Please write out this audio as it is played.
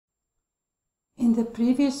In the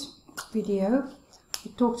previous video,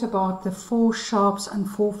 we talked about the 4 sharps and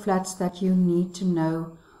 4 flats that you need to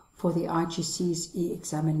know for the IGCSE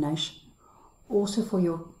examination. Also for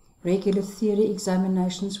your regular theory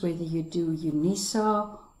examinations, whether you do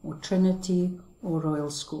UNISA or Trinity or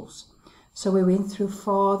Royal Schools. So we went through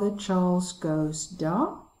Father Charles goes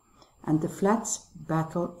down, and the flats,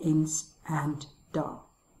 battle ends, and down.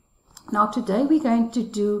 Now today we're going to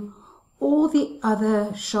do all the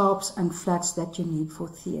other sharps and flats that you need for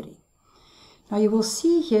theory. Now you will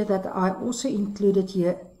see here that I also included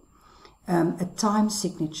here a time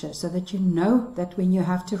signature, so that you know that when you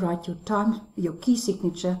have to write your key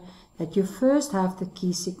signature, that you first have the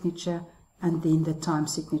key signature and then the time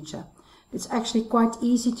signature. It's actually quite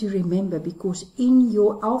easy to remember because in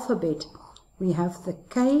your alphabet we have the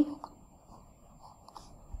K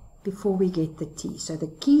before we get the T. So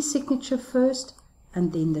the key signature first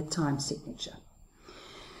and then the time signature.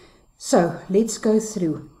 So let's go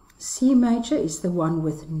through. C major is the one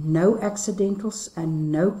with no accidentals and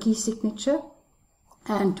no key signature.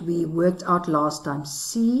 And we worked out last time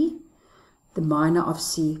C, the minor of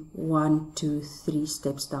C, 1, 2, 3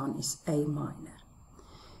 steps down is A minor.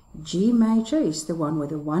 G major is the one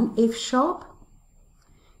with a 1 F sharp.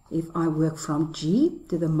 If I work from G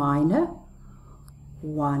to the minor,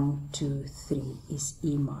 1, 2, 3 is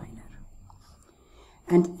E minor.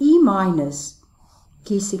 And E minor's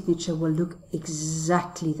key signature will look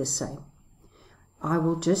exactly the same. I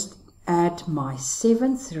will just add my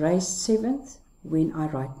 7th, raised 7th, when I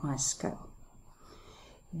write my scale.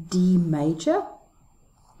 D major,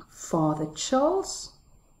 Father Charles.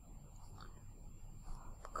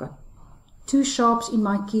 Got 2 sharps in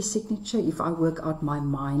my key signature. If I work out my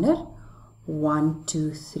minor, 1,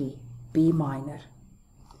 2, 3, B minor.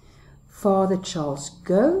 Father Charles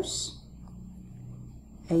goes,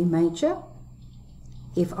 A major.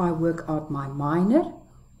 If I work out my minor,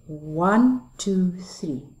 1, 2,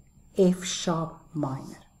 3, F sharp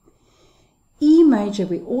minor. E major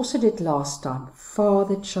we also did last time.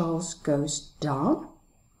 Father Charles goes down.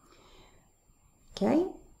 Okay,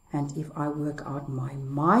 and if I work out my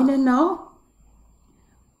minor now,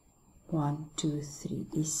 1, 2, 3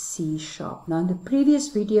 is C sharp. Now in the previous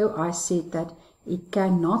video I said that it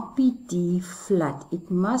cannot be D flat.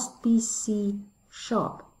 It must be C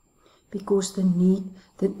sharp, because the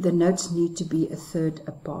notes need to be a third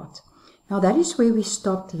apart. Now that is where we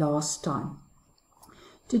stopped last time.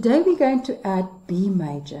 Today we're going to add B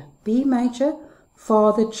major. B major,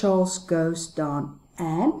 Father Charles goes down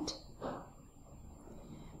and,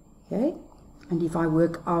 okay, and if I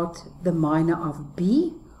work out the minor of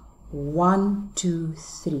B, 1, 2,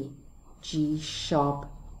 3, G sharp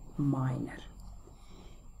minor.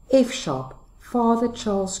 F sharp, Father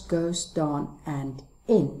Charles goes down and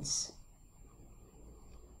ends.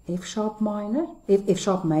 F sharp minor, F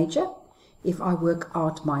sharp major. If I work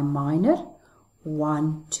out my minor,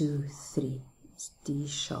 1, 2, 3, it's D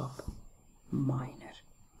sharp minor.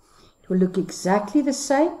 It will look exactly the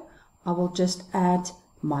same. I will just add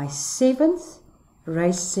my 7th,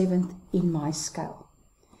 raised 7th in my scale.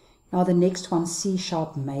 Now the next one, C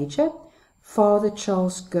sharp major. Father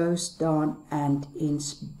Charles goes down and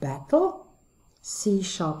ends battle. C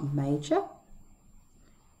sharp major.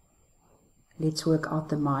 Let's work out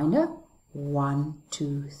the minor. 1,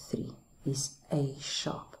 2, 3 is A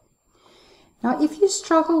sharp. Now if you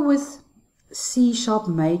struggle with C sharp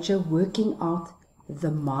major working out the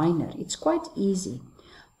minor, it's quite easy.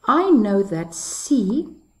 I know that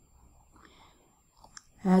C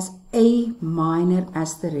has A minor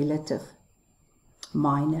as the relative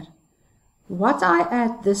minor. What I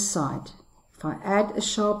add this side, if I add a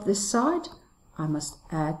sharp this side, I must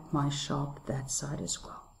add my sharp that side as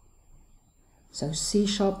well. So C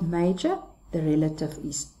sharp major, the relative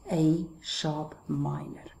is A sharp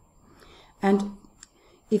minor. And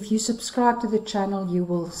if you subscribe to the channel, you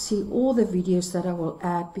will see all the videos that I will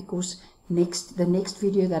add, because the next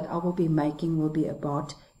video that I will be making will be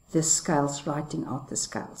about the scales, writing out the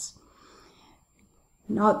scales.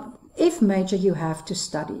 Now, F major you have to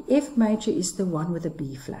study. F major is the one with a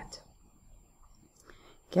B flat.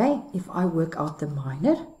 Okay, if I work out the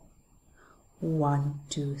minor, 1,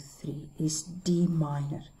 2, 3 is D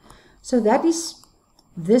minor. So that is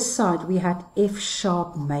this side. We had F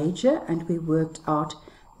sharp major and we worked out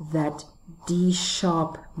that D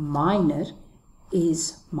sharp minor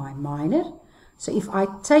is my minor. So if I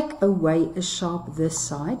take away a sharp this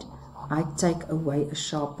side, I take away a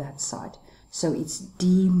sharp that side. So it's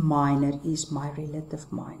D minor is my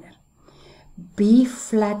relative minor. B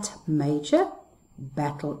flat major,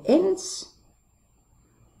 battle ends.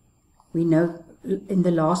 We know in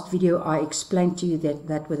the last video I explained to you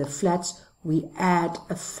that with the flats we add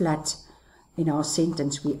a flat in our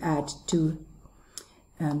sentence. We add two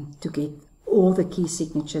to get all the key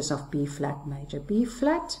signatures of B flat major. B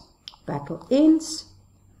flat, battle ends,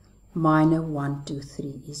 minor 1, 2,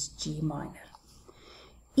 3 is G minor.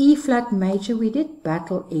 E flat major we did,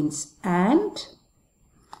 battle ends and,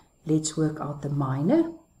 let's work out the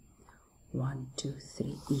minor. 1, 2,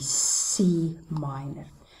 3 is C minor.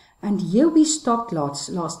 And here we stopped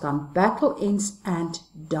last time, battle ends and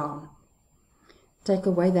down. Take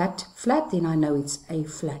away that flat, then I know it's A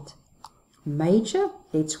flat major.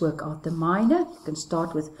 Let's work out the minor. You can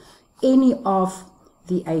start with any of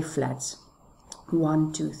the A flats.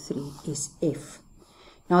 1, 2, 3 is F.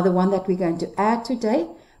 Now the one that we're going to add today,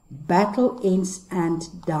 battle ends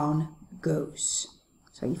and down goes.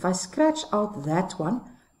 So if I scratch out that one,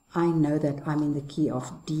 I know that I'm in the key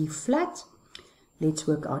of D flat. Let's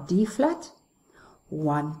work out D flat.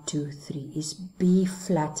 1, 2, 3 is B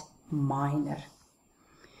flat minor.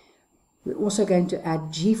 We're also going to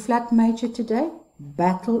add G flat major today.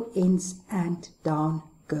 Battle ends and down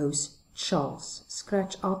goes Charles.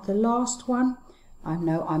 Scratch out the last one. I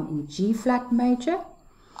know I'm in G flat major.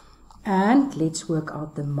 And let's work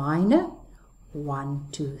out the minor. 1,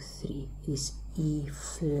 2, 3 is E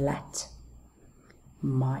flat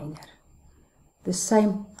minor. The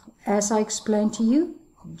same as I explained to you,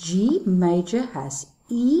 G major has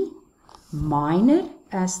E minor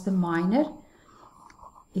as the minor.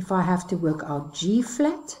 If I have to work out G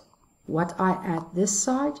flat, what I add this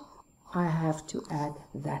side, I have to add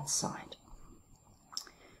that side.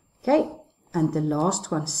 Okay, and the last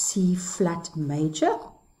one, C flat major.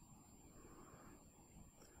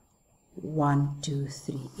 1, 2,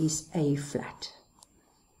 3 is A flat.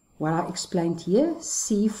 What I explained here,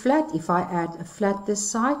 C flat, if I add a flat this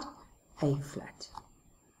side, A flat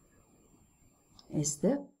is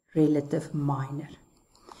the relative minor.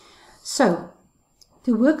 So,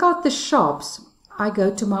 to work out the sharps, I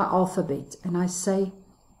go to my alphabet and I say,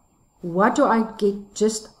 what do I get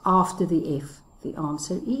just after the F? The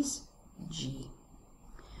answer is G.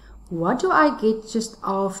 What do I get just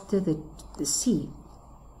after the C?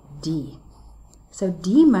 D. So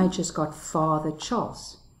D major's got Father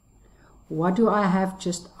Charles. What do I have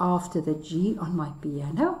just after the G on my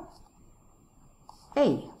piano?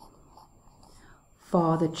 A.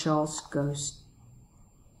 Father Charles goes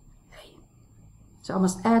A. So I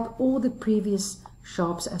must add all the previous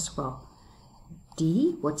sharps as well.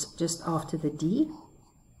 D, what's just after the D,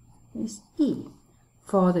 is E.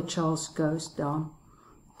 Father Charles goes down.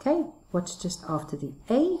 Okay, what's just after the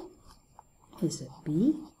A is a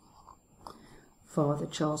B. Father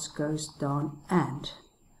Charles goes down and.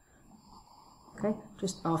 Okay,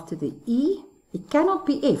 just after the E, it cannot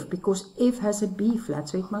be F because F has a B flat,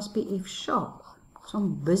 so it must be F sharp. So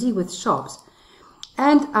I'm busy with sharps.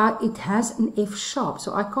 And it has an F sharp,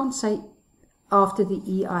 so I can't say after the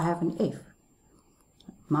E I have an F.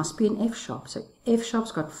 It must be an F sharp. So F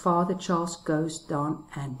sharp's got Father Charles goes down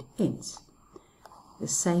and ends. The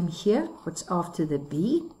same here, what's after the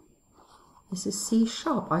B is a C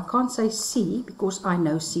sharp. I can't say C because I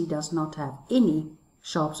know C does not have any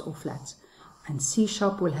sharps or flats. And C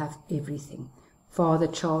sharp will have everything. Father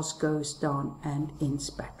Charles goes down and ends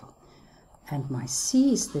battle. And my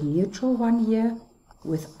C is the neutral one here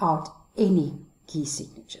without any key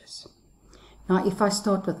signatures. Now if I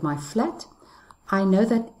start with my flat, I know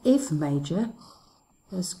that F major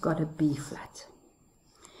has got a B flat.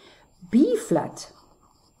 B flat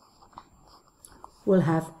will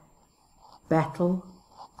have battle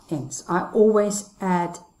ends. I always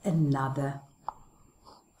add another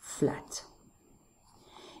flat.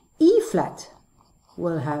 E flat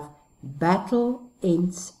will have battle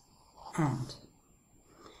ends and.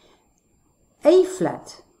 A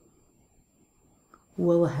flat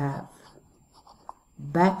will have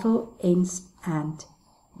battle ends and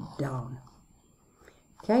down.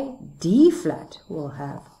 Okay, D flat will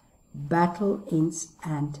have battle ends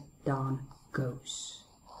and down goes.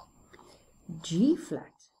 G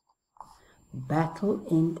flat, battle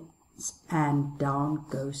ends and down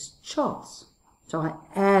goes Charles. So I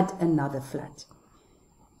add another flat.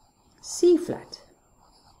 C flat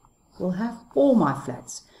will have all my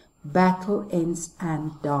flats. Battle ends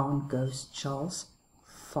and down goes Charles'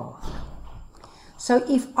 father. So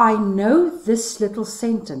if I know this little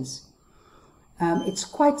sentence, it's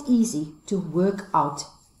quite easy to work out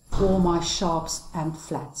all my sharps and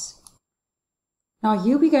flats. Now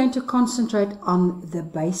here we're going to concentrate on the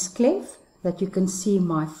bass clef, that you can see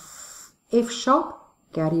my F sharp.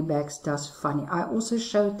 Gary Bags does funny. I also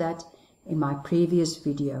showed that in my previous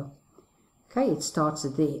video. Okay, it starts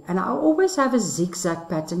there. And I always have a zigzag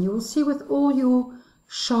pattern. You will see with all your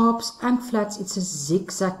sharps and flats, it's a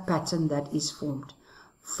zigzag pattern that is formed.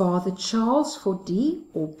 Father Charles for D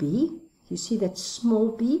or B. You see that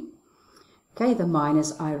small b? Okay, the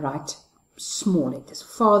minors I write small letters.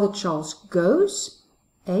 Father Charles goes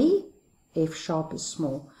A, F sharp is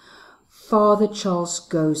small. Father Charles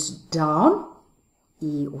goes down,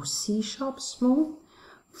 E or C sharp small.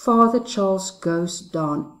 Father Charles goes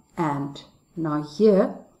down and. Now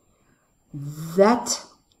here, that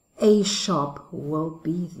A sharp will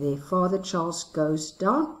be there. Father Charles goes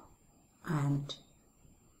down and.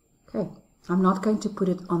 Okay, I'm not going to put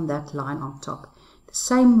it on that line on top. The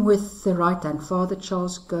same with the right hand. Father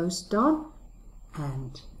Charles goes down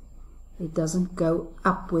and it doesn't go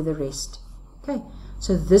up with the rest. Okay,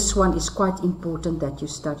 so this one is quite important that you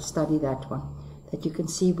study that one, that you can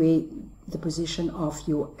see where the position of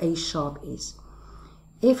your A sharp is.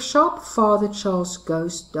 F sharp, Father Charles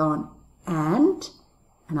goes down and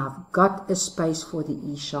I've got a space for the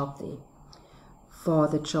E sharp there.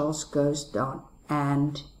 Father Charles goes down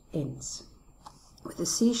and ends. With the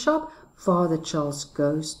C sharp, Father Charles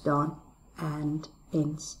goes down and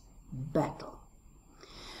ends. Battle.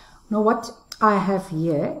 Now what I have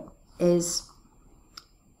here is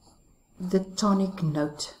the tonic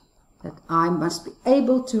note, that I must be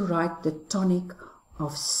able to write the tonic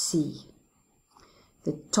of C.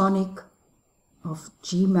 The tonic of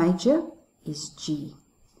G major is G.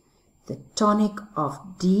 The tonic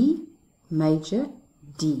of D major,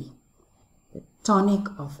 D. The tonic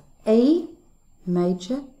of A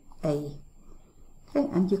major, A. Okay,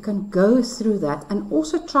 and you can go through that and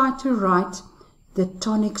also try to write the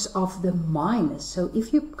tonics of the minors. So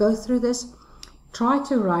if you go through this, try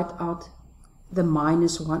to write out the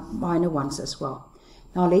minor ones as well.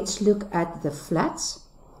 Now let's look at the flats.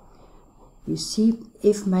 You see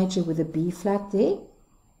F major with a B flat there.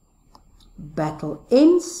 Battle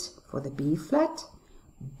ends for the B flat.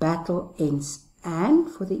 Battle ends and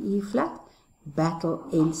for the E flat. Battle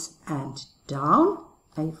ends and down,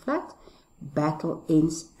 A flat. Battle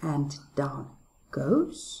ends and down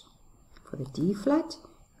goes for the D flat.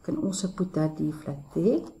 You can also put that D flat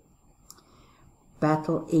there.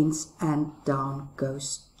 Battle ends and down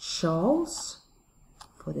goes Charles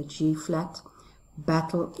for the G flat.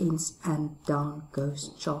 Battle ends and down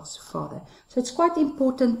goes Charles' father. So it's quite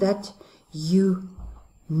important that you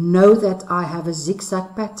know that I have a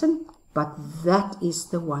zigzag pattern, but that is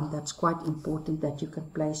the one that's quite important, that you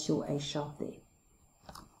can place your A sharp there.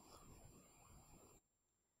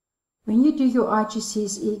 When you do your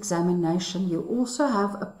IGCSE examination, you also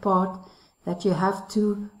have a part that you have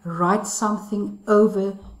to write something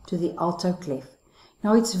over to the alto clef.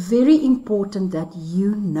 Now it's very important that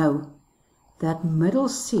you know that middle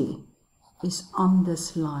C is on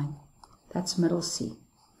this line. That's middle C.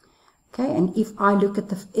 Okay, and if I look at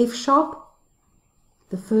the F sharp,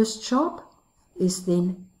 the first sharp is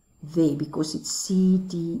then there because it's C,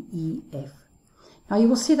 D, E, F. Now you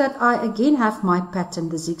will see that I again have my pattern,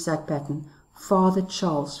 the zigzag pattern. Father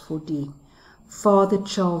Charles for D. Father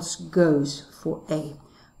Charles goes for A.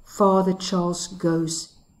 Father Charles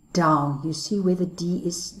goes down. You see where the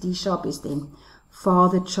D sharp is then.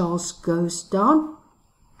 Father Charles goes down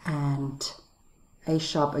and A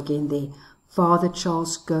sharp again there. Father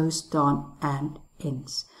Charles goes down and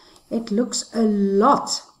ends. It looks a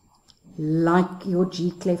lot like your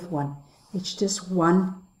G clef one. It's just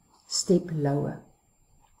one step lower.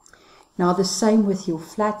 Now the same with your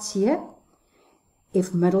flats here.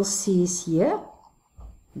 If middle C is here,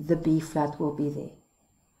 the B flat will be there.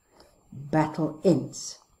 Battle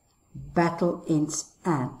ends. Battle ends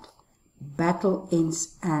and. Battle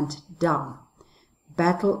ends and down.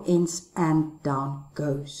 Battle ends and down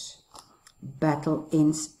goes. Battle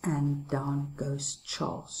ends and down goes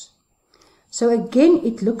Charles. So again,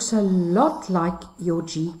 it looks a lot like your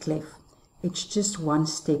G clef. It's just one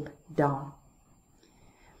step down.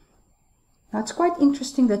 Now it's quite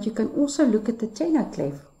interesting that you can also look at the tenor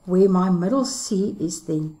clef, where my middle C is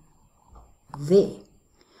then there.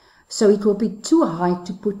 So it will be too high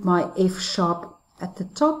to put my F sharp at the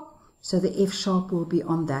top, so the F sharp will be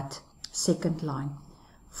on that second line.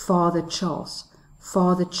 Father Charles.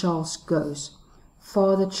 Father Charles goes.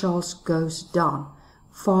 Father Charles goes down.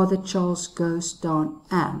 Father Charles goes down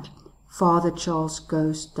and. Father Charles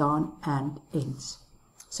goes down and ends.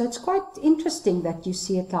 So it's quite interesting that you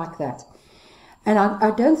see it like that. And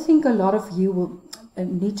I don't think a lot of you will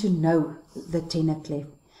need to know the tenor clef.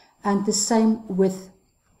 And the same with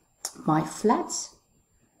my flats.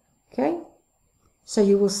 Okay. So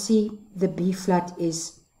you will see the B flat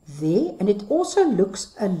is there. And it also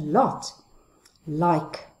looks a lot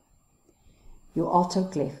like your alto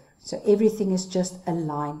clef. So everything is just a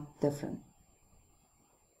line different.